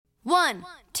One,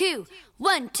 two,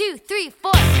 1, 2, 3,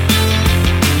 4.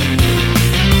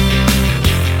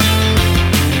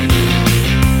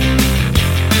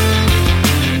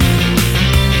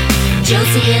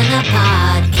 Josie and the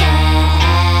Podcasts.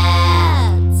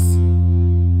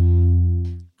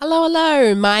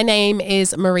 Hello. My name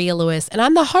is Maria Lewis, and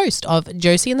I'm the host of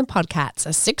Josie and the Podcasts, a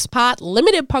 6-part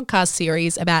limited podcast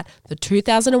series about the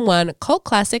 2001 cult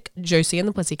classic Josie and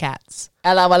the Pussycats.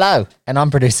 Hello. And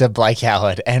I'm producer Blake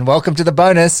Howard, and welcome to the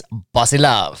bonus, Bossy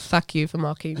Love. Fuck you for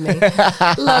mocking me.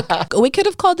 Look, we could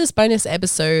have called this bonus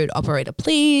episode Operator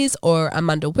Please or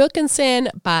Amanda Wilkinson,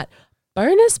 but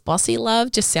bonus Bossy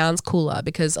Love just sounds cooler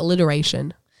because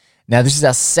alliteration. Now, this is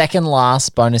our second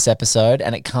last bonus episode,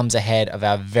 and it comes ahead of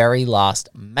our very last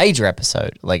major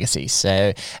episode, Legacy.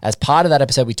 So as part of that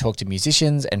episode, we talked to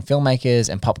musicians and filmmakers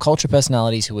and pop culture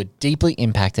personalities who were deeply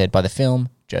impacted by the film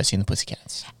Josie and the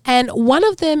Pussycats. And one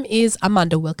of them is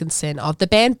Amanda Wilkinson of the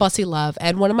band Bossy Love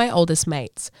and one of my oldest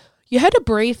mates. You heard a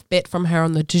brief bit from her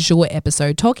on the Du Jour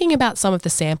episode talking about some of the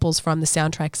samples from the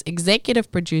soundtrack's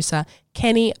executive producer,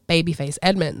 Kenny Babyface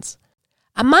Edmonds.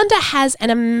 Amanda has an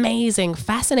amazing,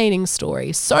 fascinating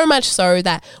story, so much so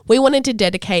that we wanted to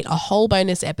dedicate a whole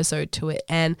bonus episode to it.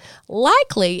 And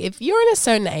likely, if you're in a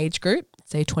certain age group,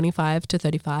 say 25 to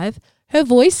 35, her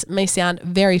voice may sound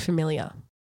very familiar.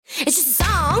 It's just a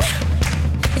song.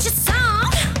 It's just a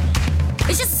song.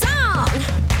 It's just a song.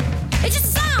 It's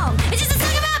just a song. It's just a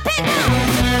song about people.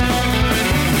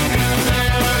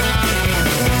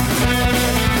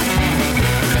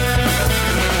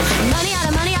 Money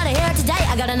out of here today.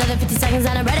 I got another 50 seconds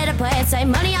and I'm ready to play. Say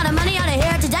money out of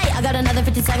here today. I got another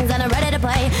 50 seconds and I'm ready to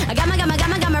play. I got my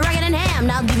record in hand.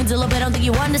 Now leave until a bit, I don't think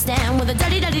you understand. With a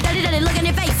dirty look on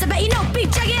your face. I bet you know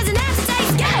beef jerky has an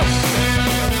aftertaste. Go!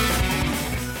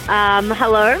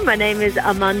 Hello, my name is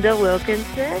Amanda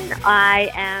Wilkinson. I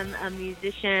am a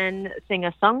musician,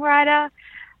 singer-songwriter,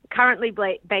 currently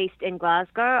based in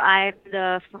Glasgow. I'm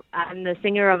the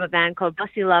singer of a band called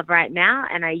Bossy Love right now,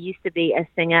 and I used to be a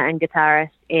singer and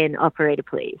guitarist in Operator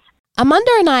Please.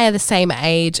 Amanda and I are the same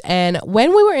age, and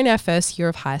when we were in our first year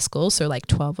of high school, so like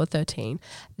 12 or 13,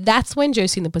 that's when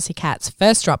Josie and the Pussycats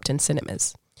first dropped in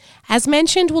cinemas. As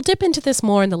mentioned, we'll dip into this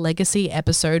more in the Legacy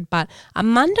episode, but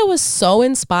Amanda was so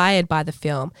inspired by the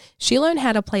film, she learned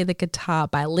how to play the guitar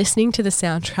by listening to the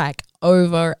soundtrack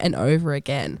over and over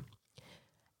again.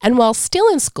 And while still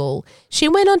in school, she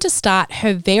went on to start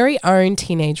her very own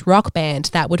teenage rock band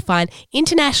that would find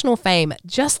international fame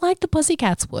just like the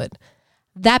Pussycats would.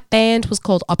 That band was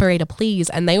called Operator Please,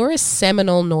 and they were a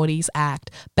seminal noughties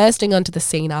act, bursting onto the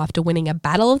scene after winning a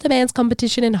Battle of the Bands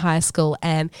competition in high school.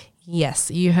 And yes,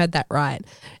 you heard that right.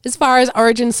 As far as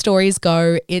origin stories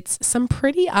go, it's some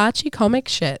pretty Archie comic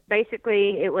shit.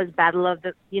 Basically, it was Battle of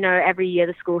the, every year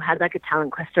the school had like a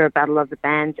talent quest or a Battle of the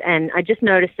Bands, and I just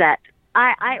noticed that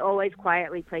I always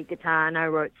quietly played guitar and I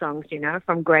wrote songs,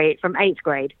 from 8th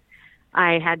grade.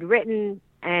 I had written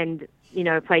and,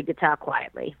 played guitar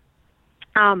quietly.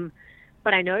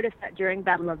 But I noticed that during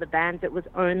Battle of the Bands, it was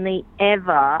only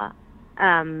ever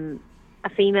a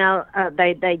female,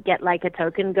 they'd get like a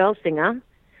token girl singer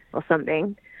or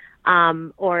something,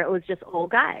 or it was just all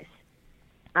guys.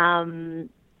 And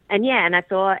I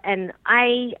thought, and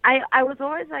I was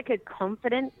always like a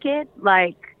confident kid,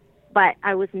 but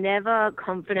I was never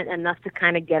confident enough to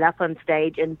kind of get up on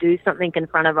stage and do something in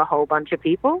front of a whole bunch of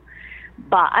people.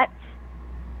 But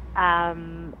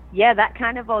that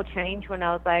kind of all changed when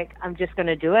I was like, I'm just going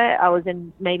to do it. I was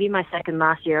in maybe my second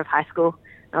last year of high school.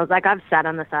 I was like, I've sat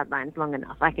on the sidelines long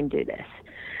enough. I can do this.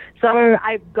 So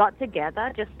I got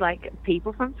together just like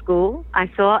people from school. I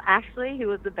saw Ashley, who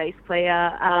was the bass player.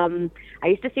 I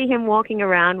used to see him walking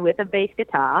around with a bass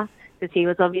guitar because he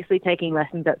was obviously taking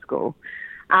lessons at school.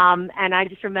 And I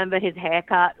just remember his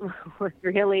haircut was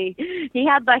really, he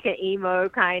had like an emo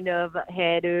kind of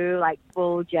hairdo, like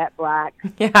full jet black.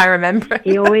 Yeah, I remember.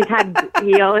 He always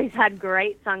had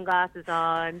great sunglasses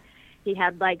on. He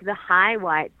had like the high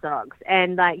white socks,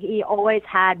 and like he always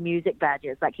had music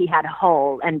badges. Like he had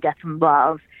Hole and Death from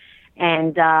Love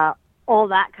and all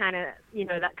that kind of,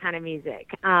 that kind of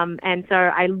music. And so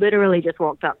I literally just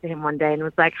walked up to him one day and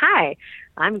was like, hi,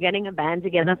 I'm getting a band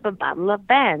together for Battle of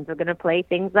Bands. We're going to play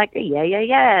things like the Yeah, Yeah,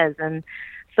 Yeahs and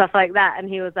stuff like that. And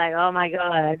he was like, oh my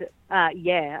God,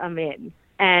 yeah, I'm in.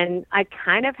 And I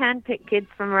kind of handpicked kids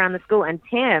from around the school, and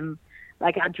Tim,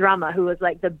 like our drummer, who was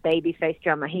like the baby face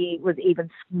drummer, he was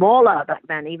even smaller back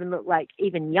then, even looked like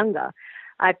even younger.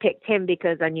 I picked him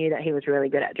because I knew that he was really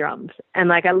good at drums. And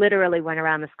like I literally went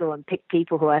around the school and picked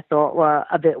people who I thought were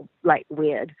a bit like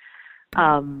weird,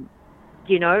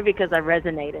 because I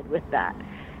resonated with that.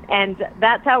 And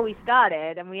that's how we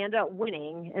started, and we ended up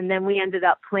winning. And then we ended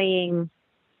up playing,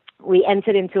 we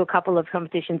entered into a couple of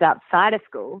competitions outside of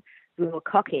school. We were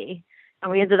cocky,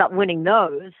 and we ended up winning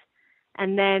those.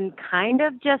 And then kind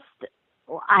of just,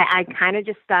 I kind of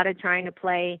just started trying to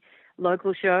play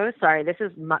local shows. Sorry, this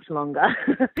is much longer.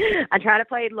 I try to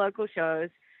play local shows,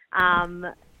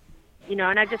 you know,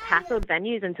 and I just hassled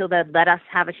venues until they'd let us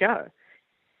have a show.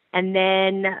 And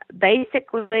then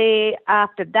basically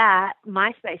after that,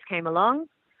 MySpace came along,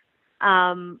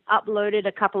 uploaded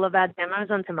a couple of our demos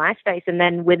onto MySpace. And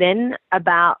then within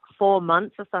about 4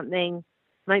 months or something,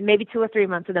 like maybe 2 or 3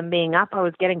 months of them being up, I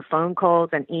was getting phone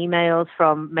calls and emails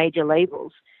from major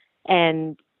labels.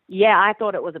 And yeah, I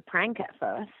thought it was a prank at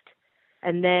first.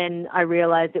 And then I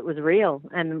realized it was real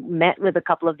and met with a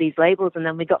couple of these labels. And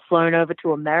then we got flown over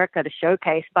to America to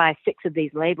showcase by 6 of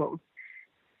these labels.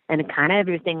 And kind of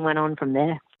everything went on from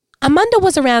there. Amanda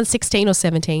was around 16 or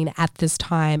 17 at this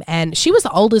time, and she was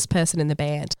the oldest person in the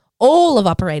band. All of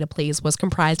Operator Please was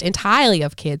comprised entirely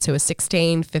of kids who were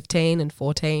 16, 15 and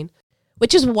 14,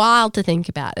 which is wild to think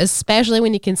about, especially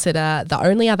when you consider the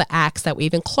only other acts that were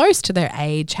even close to their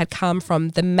age had come from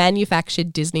the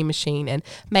manufactured Disney machine and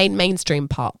made mainstream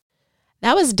pop.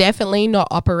 That was definitely not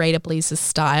Operator Please's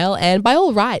style, and by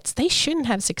all rights, they shouldn't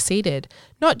have succeeded,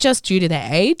 not just due to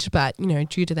their age, but, you know,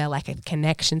 due to their lack of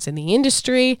connections in the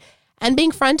industry and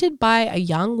being fronted by a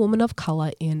young woman of colour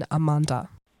in Amanda.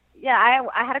 Yeah,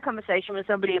 I had a conversation with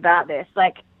somebody about this.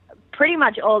 Like, pretty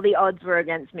much all the odds were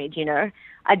against me, do you know?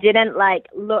 I didn't, like,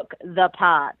 look the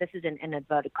part. This is in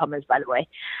inverted commas, by the way.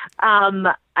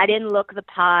 I didn't look the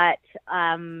part.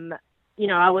 You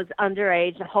know, I was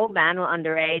underage. The whole band were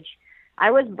underage. I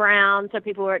was brown, so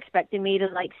people were expecting me to,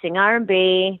 like, sing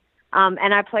R&B,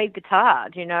 and I played guitar,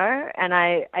 you know, and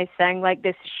I sang, like,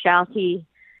 this shouty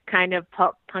kind of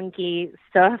pop-punky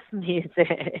surf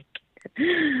music.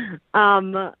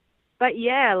 But,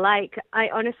 yeah, like, I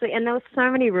honestly, and there was so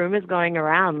many rumors going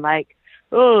around, like,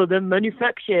 oh, they're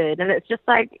manufactured, and it's just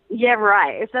like, yeah,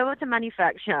 right. If they were to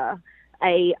manufacture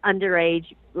a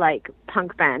underage, like,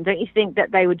 punk band, don't you think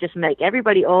that they would just make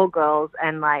everybody all girls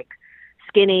and, like,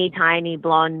 skinny, tiny,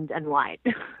 blonde, and white?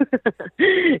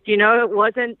 You know, it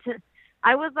wasn't,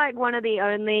 I was like one of the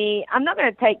only, I'm not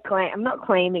going to take claim, I'm not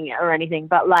claiming it or anything,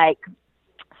 but like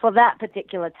for that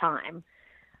particular time,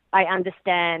 I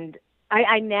understand,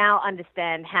 I now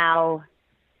understand how,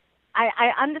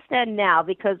 I understand now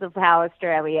because of how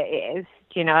Australia is,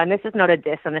 you know, and this is not a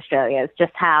diss on Australia, it's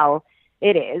just how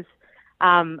it is.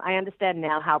 I understand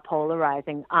now how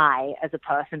polarizing I, as a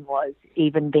person, was,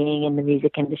 even being in the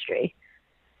music industry.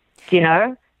 You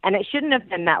know, and it shouldn't have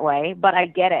been that way, but I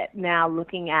get it now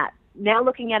looking at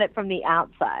it from the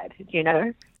outside, you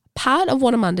know. Part of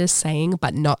what Amanda's saying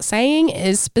but not saying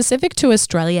is specific to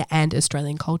Australia and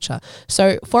Australian culture.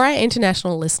 So for our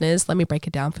international listeners, let me break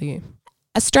it down for you.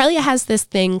 Australia has this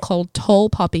thing called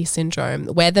tall poppy syndrome,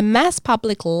 where the mass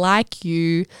public like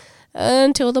you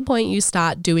until the point you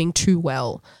start doing too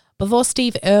well. Before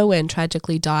Steve Irwin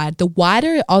tragically died, the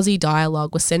wider Aussie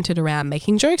dialogue was centred around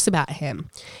making jokes about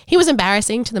him. He was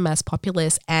embarrassing to the mass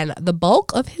populace, and the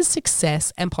bulk of his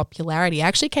success and popularity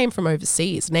actually came from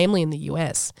overseas, namely in the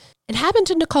US. It happened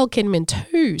to Nicole Kidman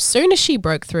too. Soon as she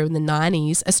broke through in the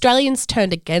 90s, Australians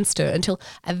turned against her until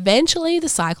eventually the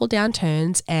cycle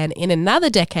downturns, and in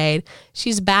another decade,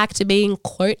 she's back to being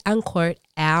quote-unquote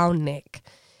our Nick.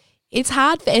 It's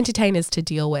hard for entertainers to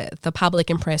deal with. The public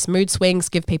and press mood swings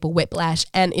give people whiplash,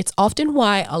 and it's often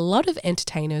why a lot of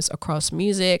entertainers across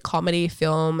music, comedy,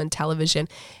 film, and television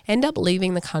end up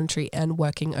leaving the country and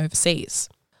working overseas.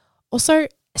 Also,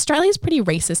 Australia's pretty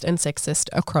racist and sexist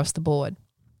across the board.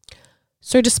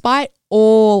 So despite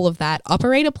all of that,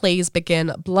 Operator Please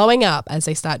begin blowing up as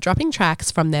they start dropping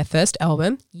tracks from their first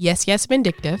album, Yes Yes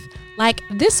Vindictive, like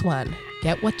this one,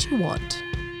 Get What You Want.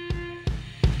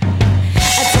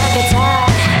 Attack,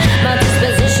 my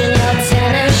disposition, your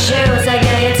tennis shoes. I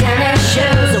got your tennis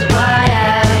shoes,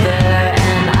 whatever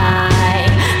am I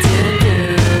to do?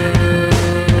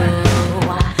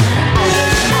 I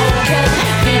wish I could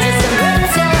be just some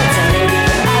pretense, or maybe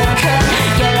I could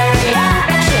get a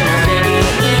reaction, or maybe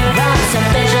even some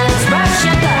facial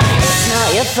expression, but it's not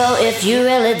your fault if you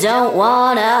really don't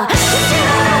wanna.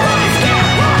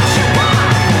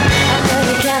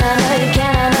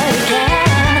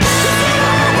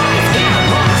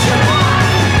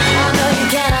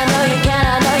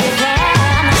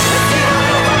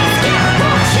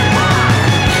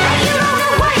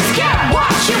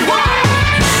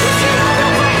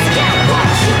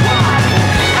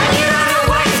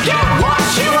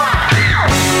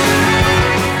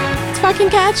 Fucking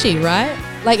catchy, right?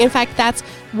 Like, in fact, that's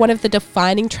one of the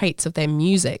defining traits of their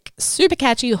music. Super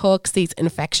catchy hooks, these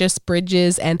infectious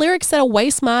bridges, and lyrics that are way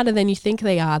smarter than you think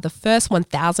they are the first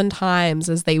 1,000 times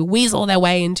as they weasel their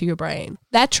way into your brain.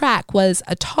 That track was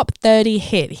a top 30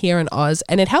 hit here in Oz,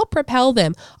 and it helped propel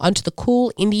them onto the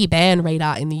cool indie band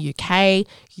radar in the UK,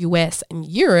 US, and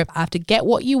Europe after Get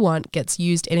What You Want gets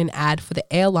used in an ad for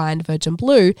the airline Virgin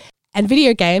Blue, and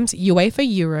video games UEFA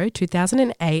Euro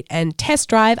 2008 and Test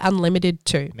Drive Unlimited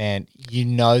 2. Man, you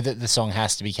know that the song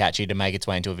has to be catchy to make its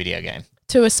way into a video game.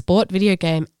 To a sport video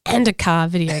game and a car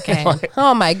video game.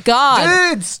 Oh my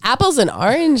God. Dudes! Apples and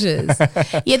oranges.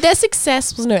 Yet their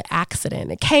success was no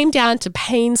accident. It came down to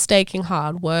painstaking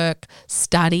hard work,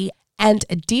 study, and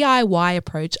a DIY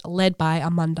approach led by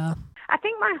Amanda. I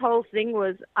think my whole thing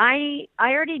was I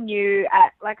already knew I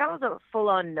was a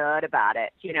full-on nerd about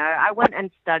it. You know, I went and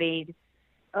studied,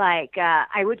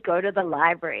 I would go to the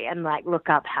library and look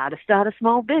up how to start a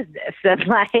small business. And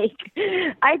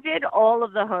I did all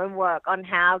of the homework on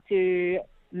how to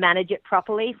manage it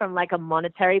properly from a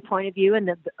monetary point of view in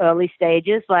the early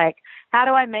stages. How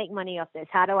do I make money off this?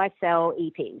 How do I sell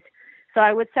EPs? So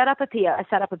I would set up a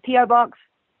PO box.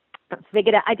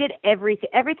 Figured out. I did everything.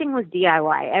 Everything was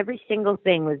DIY. Every single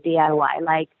thing was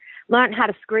DIY. Learned how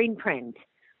to screen print.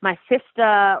 My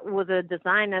sister was a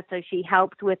designer, so she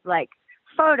helped with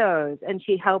photos and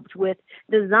she helped with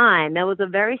design. There was a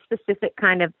very specific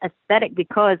kind of aesthetic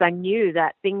because I knew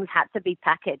that things had to be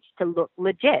packaged to look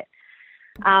legit.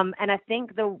 And I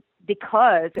think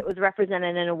because it was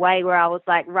represented in a way where I was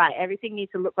right, everything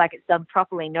needs to look like it's done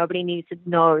properly. Nobody needs to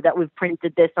know that we've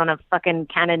printed this on a fucking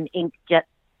Canon inkjet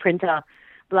printer,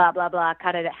 blah, blah, blah,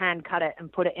 hand cut it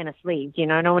and put it in a sleeve. You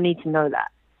know, no one needs to know that.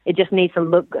 It just needs to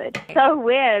look good. So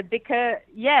weird because,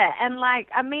 and I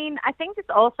think it's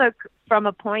also from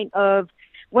a point of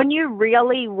when you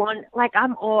really want,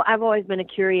 I've always been a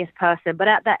curious person, but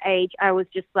at that age, I was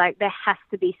just there has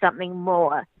to be something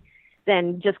more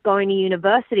than just going to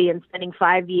university and spending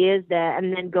 5 years there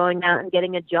and then going out and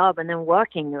getting a job and then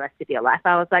working the rest of your life.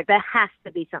 I was there has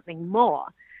to be something more.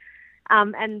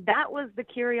 And that was the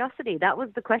curiosity. That was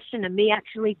the question of me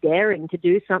actually daring to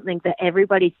do something that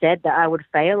everybody said that I would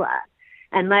fail at.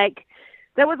 And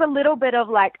there was a little bit of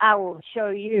I will show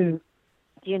you,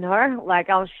 you know,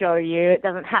 I'll show you. It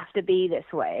doesn't have to be this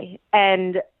way.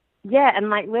 And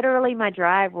literally my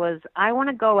drive was, I want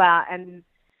to go out and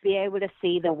be able to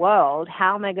see the world.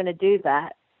 How am I going to do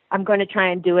that? I'm going to try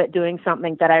and do it doing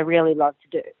something that I really love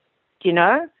to do. Do you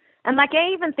know? And I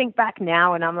even think back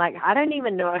now and I'm I don't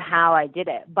even know how I did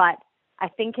it, but I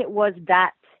think it was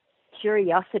that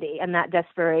curiosity and that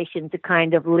desperation to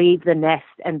kind of leave the nest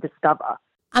and discover.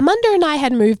 Amanda and I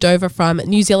had moved over from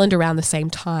New Zealand around the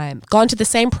same time, gone to the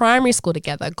same primary school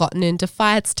together, gotten into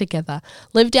fights together,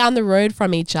 lived down the road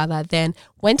from each other, then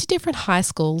went to different high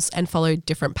schools and followed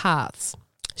different paths.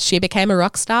 She became a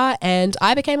rock star and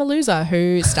I became a loser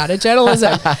who started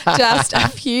journalism just a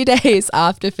few days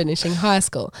after finishing high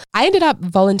school. I ended up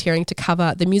volunteering to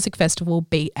cover the music festival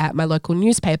beat at my local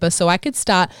newspaper so I could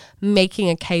start making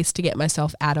a case to get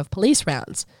myself out of police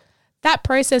rounds. That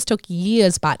process took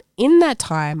years, but in that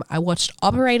time, I watched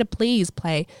Operator Please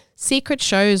play secret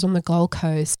shows on the Gold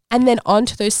Coast and then on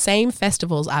to those same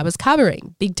festivals I was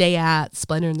covering, Big Day Out,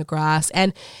 Splendor in the Grass.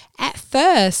 And at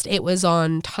first, it was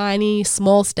on tiny,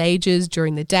 small stages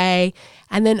during the day.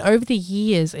 And then over the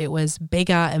years, it was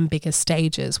bigger and bigger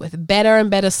stages with better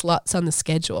and better slots on the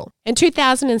schedule. In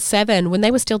 2007, when they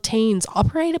were still teens,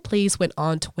 Operator Please went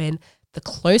on to win the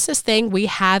closest thing we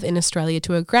have in Australia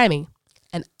to a Grammy,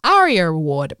 an ARIA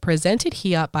Award presented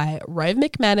here by Rove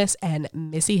McManus and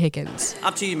Missy Higgins.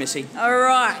 Up to you, Missy. All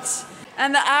right.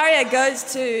 And the ARIA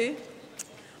goes to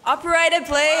Operator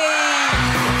Please.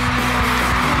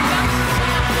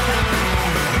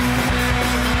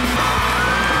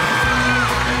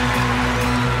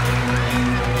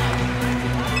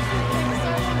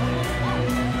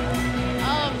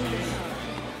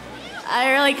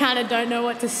 I really kind of don't know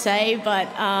what to say, but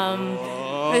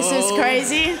this is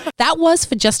crazy. That was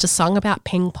For Just a Song About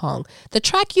Ping Pong, the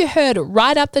track you heard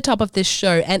right up the top of this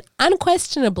show and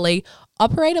unquestionably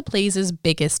Operator Please's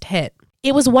biggest hit.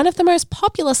 It was one of the most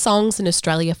popular songs in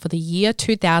Australia for the year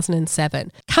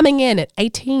 2007, coming in at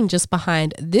 18 just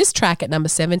behind this track at number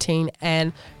 17,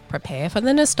 and prepare for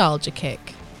the nostalgia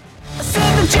kick. I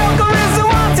said the Joker is a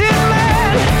wanted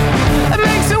man. It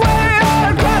makes a way all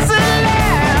across the land.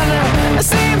 I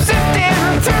see him sifting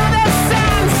through the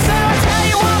sand. So I'll tell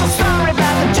you all a story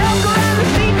about the Joker and the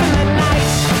thief in the night.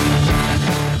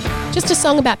 Just Sister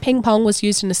Song About Ping Pong was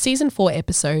used in a season 4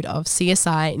 episode of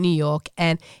CSI New York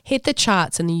and hit the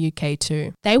charts in the UK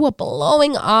too. They were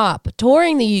blowing up,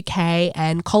 touring the UK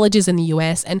and colleges in the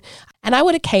US, and I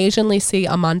would occasionally see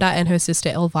Amanda and her sister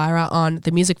Elvira on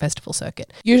the music festival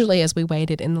circuit, usually as we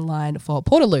waited in the line for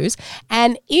Portaloos.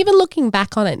 And even looking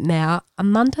back on it now,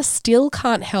 Amanda still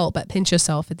can't help but pinch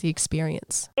herself at the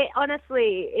experience.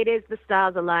 Honestly, it is the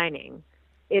stars aligning.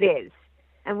 It is.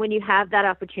 And when you have that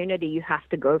opportunity, you have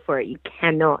to go for it. You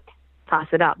cannot pass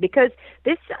it up because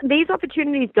these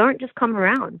opportunities don't just come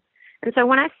around. And so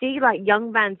when I see like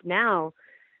young bands now,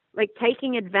 like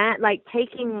taking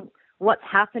what's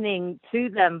happening to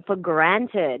them for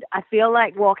granted, I feel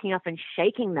like walking up and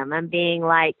shaking them and being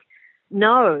like,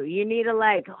 no, you need to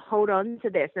like hold on to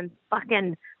this and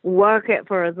fucking work it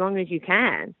for as long as you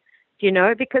can,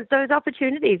 because those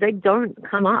opportunities, they don't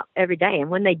come up every day.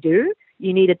 And when they do,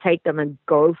 you need to take them and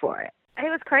go for it. It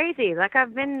was crazy. Like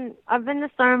I've been to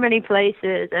so many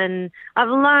places and I've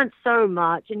learned so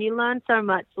much, and you learn so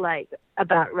much like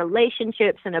about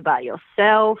relationships and about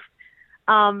yourself.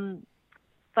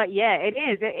 But yeah, it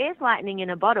is lightning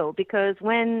in a bottle because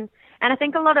and I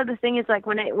think a lot of the thing is like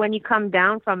when you come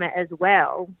down from it as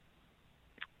well,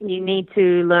 you need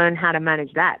to learn how to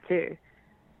manage that too.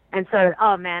 And so,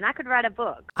 oh man, I could write a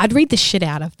book. I'd read the shit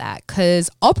out of that because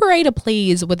Operator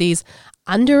Please were these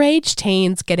underage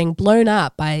teens getting blown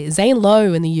up by Zane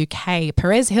Lowe in the UK,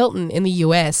 Perez Hilton in the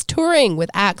US, touring with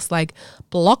acts like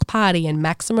Block Party and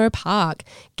Maximo Park,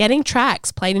 getting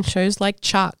tracks played in shows like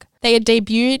Chuck. They had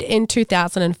debuted in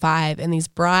 2005 in these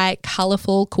bright,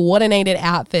 colourful, coordinated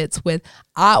outfits with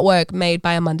artwork made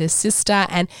by Amanda's sister,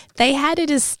 and they had a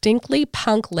distinctly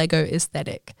punk Lego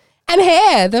aesthetic. And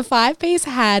hair. The 5-piece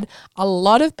had a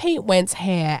lot of Pete Wentz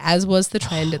hair, as was the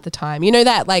trend at the time. You know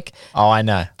that, like... Oh, I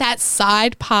know. That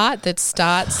side part that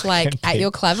starts, like, at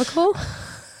your clavicle?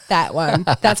 That one.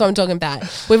 That's what I'm talking about.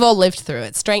 We've all lived through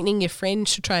it. Straightening your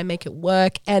fringe to try and make it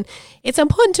work. And it's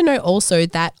important to note also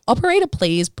that Operator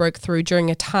Please broke through during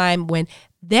a time when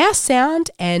their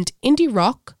sound and indie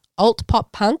rock, alt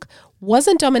pop punk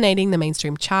wasn't dominating the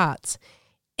mainstream charts.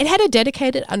 It had a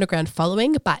dedicated underground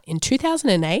following, but in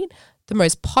 2008, the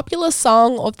most popular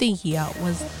song of the year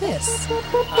was this.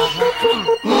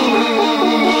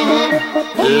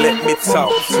 Let me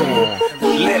talk to him.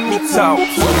 Let me talk to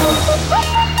him.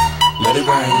 Let it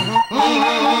rain.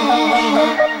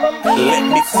 Let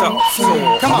me talk to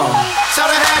him. Come on. So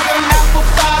they had them apple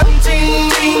bottom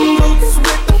jean boots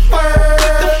with the fur.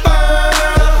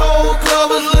 The whole club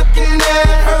was looking at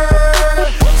her.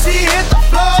 She hit the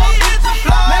floor.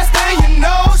 Last thing you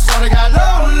know, so they got low.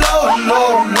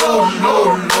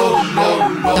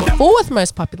 The fourth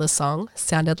most popular song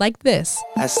sounded like this.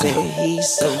 I said he's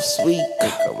so sweet,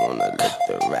 I wanna lick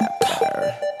the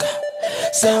rapper.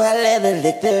 So I let her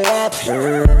lick the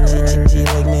rapper. She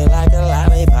licked me like a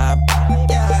lollipop.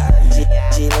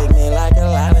 She licked me like a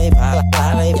lollipop.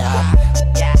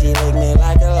 She licked me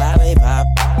like a lollipop.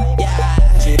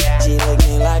 She licked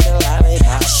me like a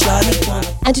lollipop.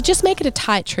 And to just make it a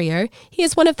tight trio,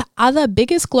 here's one of the other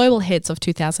biggest global hits of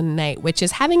 2008, which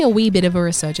is having a wee bit of a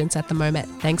resurgence at the moment,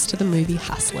 thanks to the movie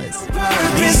Hustlers.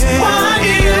 Why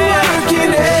you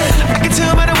working it? I can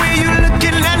tell by the way you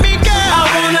looking at me, girl. I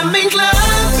wanna make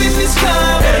love in this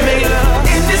club. Make love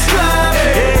in this club.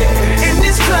 In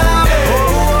this club.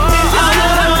 I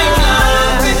wanna make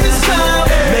love in this club.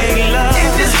 Make love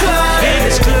in this club. In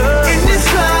this club. In this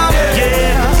club.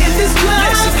 Yeah. In this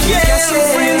club. Yeah.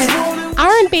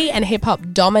 R&B and hip-hop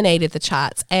dominated the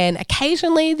charts, and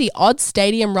occasionally the odd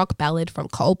stadium rock ballad from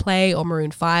Coldplay or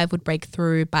Maroon 5 would break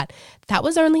through, but that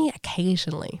was only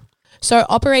occasionally. So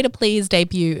Operator Please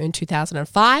debut in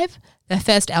 2005, their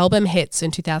first album hits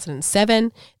in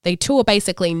 2007, they tour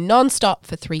basically non-stop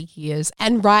for 3 years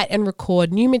and write and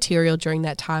record new material during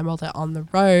that time while they're on the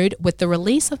road, with the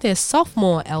release of their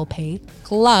sophomore LP,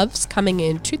 Gloves, coming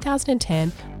in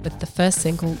 2010 with the first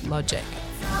single, Logic.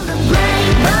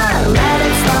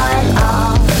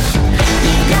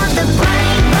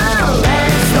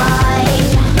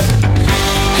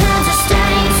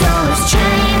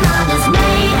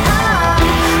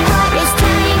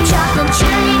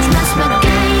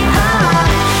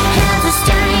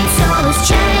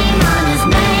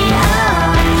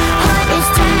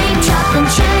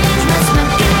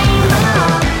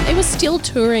 Still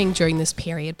touring during this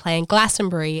period, playing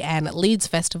Glastonbury and Leeds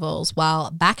festivals,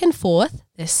 while Back and Forth,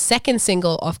 their second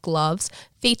single off Gloves,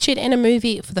 featured in a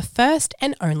movie for the first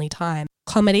and only time,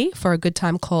 Comedy for a Good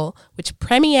Time Call, which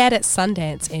premiered at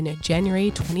Sundance in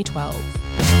January 2012. You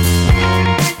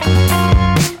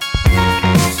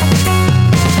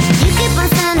keep on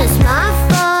saying it's my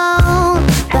fault,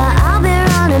 but I'll be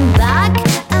running back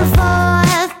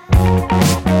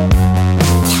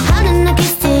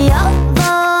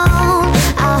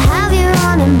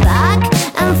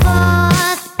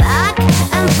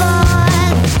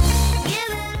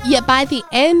By the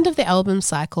end of the album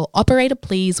cycle, Operator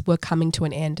Please were coming to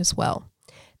an end as well.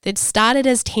 They'd started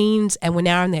as teens and were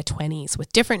now in their 20s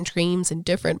with different dreams and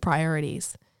different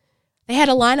priorities. They had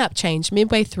a lineup change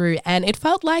midway through, and it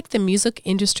felt like the music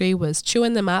industry was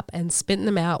chewing them up and spitting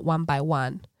them out one by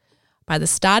one. By the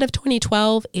start of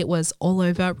 2012, it was all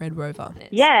over Red Rover.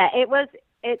 Yeah,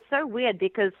 it's so weird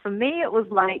because for me it was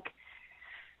like,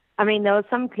 I mean, there were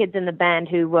some kids in the band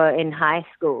who were in high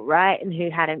school, right, and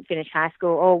who hadn't finished high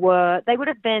school, or they would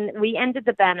have been, we ended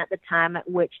the band at the time at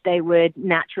which they would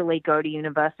naturally go to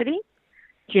university,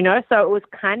 you know, so it was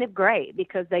kind of great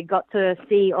because they got to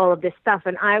see all of this stuff,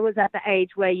 and I was at the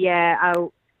age where,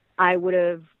 I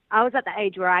was at the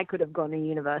age where I could have gone to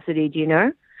university, do you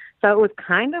know? So it was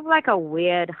kind of like a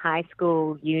weird high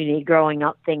school uni growing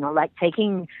up thing, or like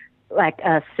taking like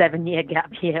a 7-year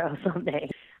gap year or something.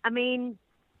 I mean,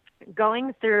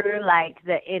 going through like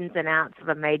the ins and outs of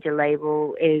a major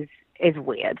label is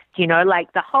weird. You know,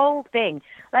 like the whole thing,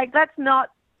 like let's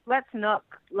not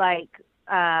like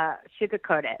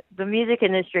sugarcoat it. The music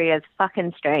industry is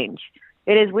fucking strange.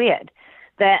 It is weird.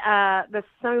 There's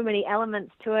so many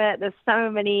elements to it. There's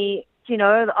so many, you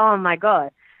know, oh my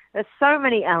God. There's so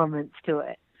many elements to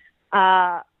it.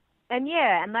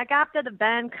 And like after the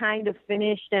band kind of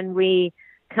finished and we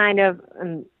kind of,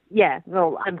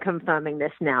 well, I'm confirming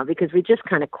this now because we just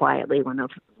kind of quietly went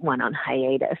on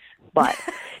hiatus. But,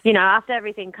 you know, after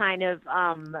everything kind of,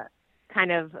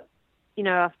 you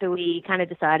know, after we kind of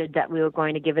decided that we were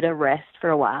going to give it a rest for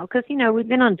a while, because, you know, we've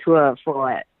been on tour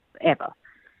for ever.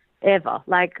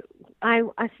 Like, I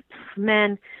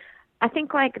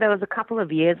think like there was a couple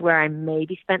of years where I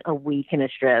maybe spent a week in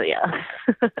Australia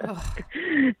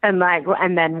and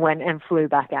then went and flew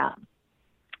back out.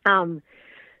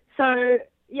 So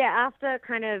yeah, after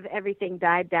kind of everything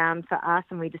died down for us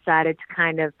and we decided to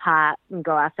kind of part and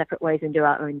go our separate ways and do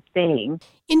our own thing.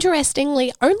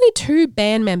 Interestingly, only 2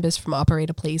 band members from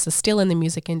Operator Please are still in the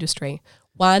music industry.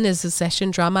 One is a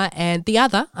session drummer and the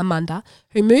other, Amanda,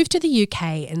 who moved to the UK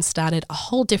and started a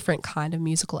whole different kind of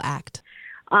musical act.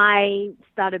 I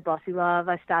started Bossy Love.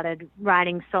 I started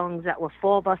writing songs that were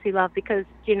for Bossy Love because,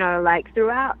 you know, like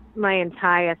throughout my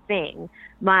entire thing,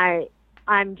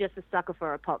 I'm just a sucker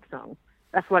for a pop song.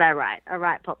 That's what I write. I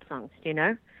write pop songs, you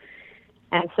know?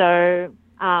 And so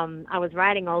I was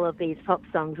writing all of these pop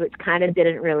songs, which kind of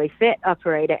didn't really fit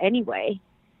Operator anyway.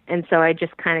 And so I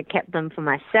just kind of kept them for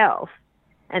myself.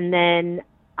 And then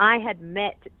I had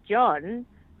met John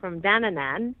from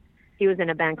Dananan. He was in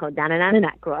a band called Dananan and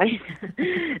Aykroyd.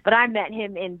 But I met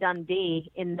him in Dundee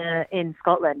in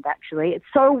Scotland, actually. It's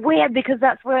so weird because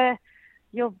that's where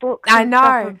your book I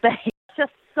know. It's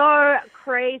just so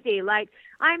crazy. Like,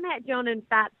 I met John and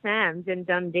Fat Sam's in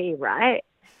Dundee, right?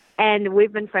 And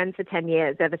we've been friends for 10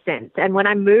 years ever since. And when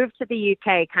I moved to the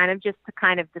UK, kind of just to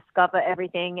kind of discover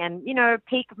everything and, you know,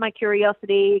 pique my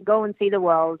curiosity, go and see the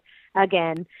world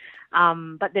again,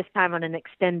 but this time on an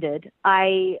extended,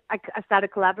 I started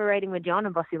collaborating with John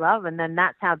and Bossy Love, and then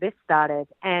that's how this started.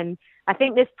 And I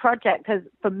think this project has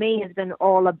been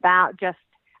all about just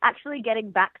actually getting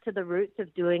back to the roots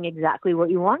of doing exactly what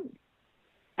you want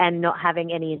and not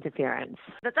having any interference.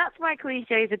 But that's why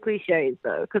cliches are cliches,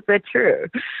 though, because they're true.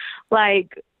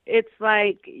 Like, it's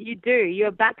like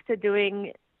you're back to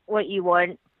doing what you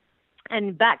want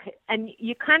and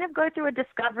you kind of go through a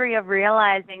discovery of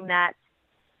realizing that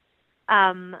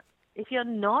if you're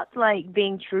not like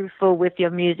being truthful with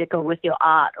your music or with your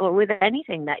art or with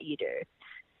anything that you do,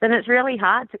 then it's really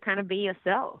hard to kind of be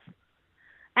yourself.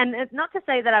 And it's not to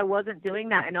say that I wasn't doing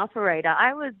that in Operator.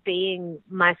 I was being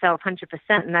myself 100%,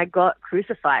 and I got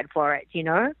crucified for it, you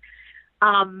know?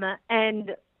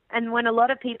 And when a lot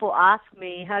of people ask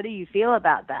me, how do you feel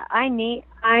about that? I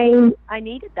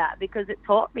needed that because it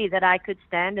taught me that I could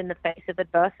stand in the face of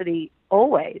adversity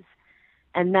always,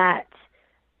 and that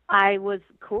I was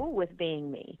cool with being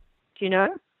me, do you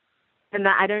know? And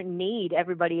that I don't need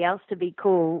everybody else to be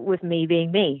cool with me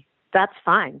being me. That's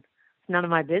fine. It's none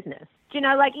of my business. Do you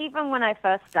know, like even when I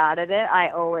first started it,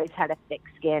 I always had a thick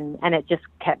skin and it just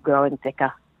kept growing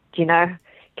thicker, do you know?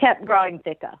 Kept growing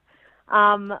thicker.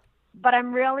 But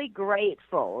I'm really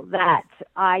grateful that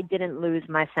I didn't lose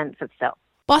my sense of self.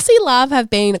 Bossy Love have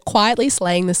been quietly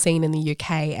slaying the scene in the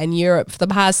UK and Europe for the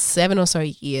past 7 or so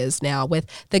years now, with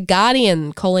The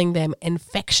Guardian calling them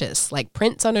infectious, like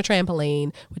Prince on a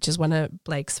trampoline, which is one of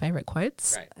Blake's favourite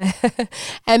quotes. Right.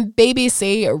 And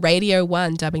BBC Radio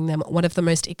 1 dubbing them one of the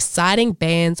most exciting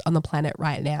bands on the planet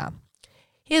right now.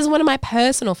 Here's one of my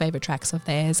personal favourite tracks of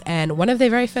theirs and one of their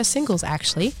very first singles,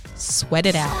 actually, Sweat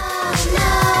It Out.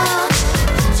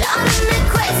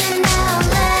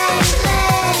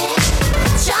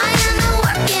 Trying to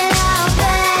work it out,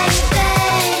 baby.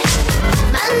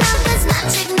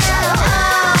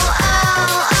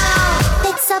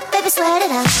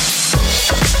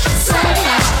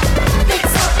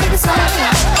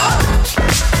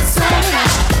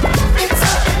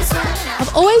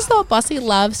 thought Bossy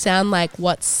Love sound like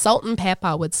what Salt and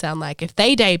Pepper would sound like if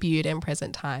they debuted in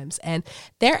present times. And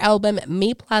their album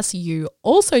Me Plus You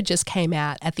also just came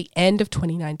out at the end of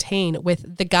 2019,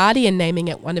 with The Guardian naming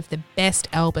it one of the best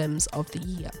albums of the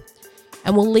year.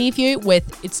 And we'll leave you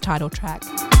with its title track.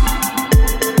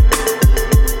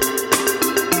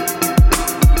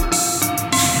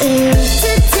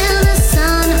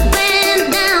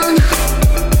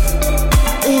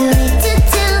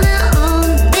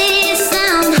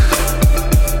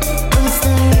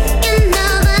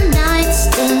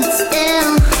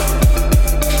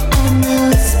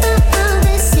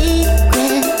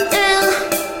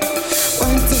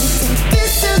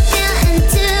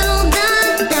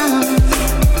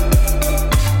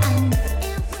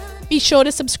 Be sure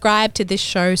to subscribe to this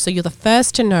show so you're the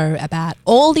first to know about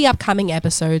all the upcoming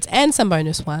episodes and some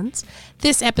bonus ones.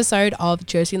 This episode of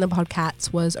Josie and the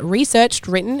Podcats was researched,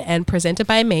 written, and presented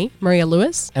by me, Maria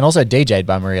Lewis. And also DJ'd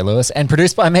by Maria Lewis and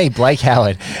produced by me, Blake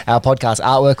Howard. Our podcast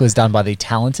artwork was done by the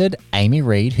talented Amy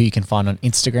Reed, who you can find on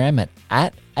Instagram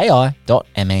at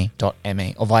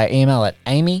ai.me.me or via email at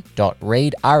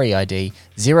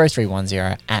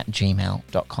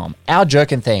amy.reid0310@gmail.com. Our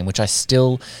jerkin theme, which I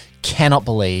still cannot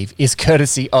believe, is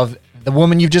courtesy of the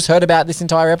woman you've just heard about this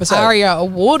entire episode. ARIA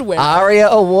award winner. ARIA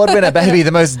award winner, baby.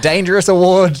 The most dangerous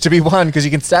award to be won because you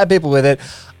can stab people with it.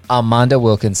 Amanda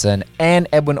Wilkinson and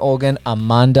Edwin Organ.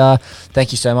 Amanda,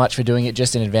 thank you so much for doing it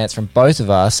just in advance from both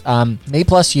of us. Me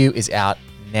Plus You is out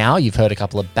now. You've heard a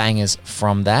couple of bangers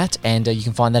from that, and you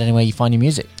can find that anywhere you find your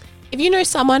music. If you know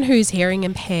someone who's hearing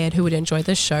impaired who would enjoy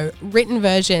this show, written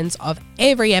versions of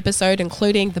every episode,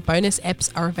 including the bonus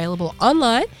eps, are available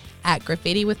online at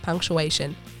Graffiti with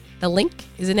Punctuation. The link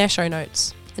is in our show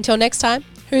notes. Until next time,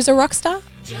 who's a rock star?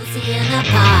 Josie and the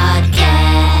Podcast.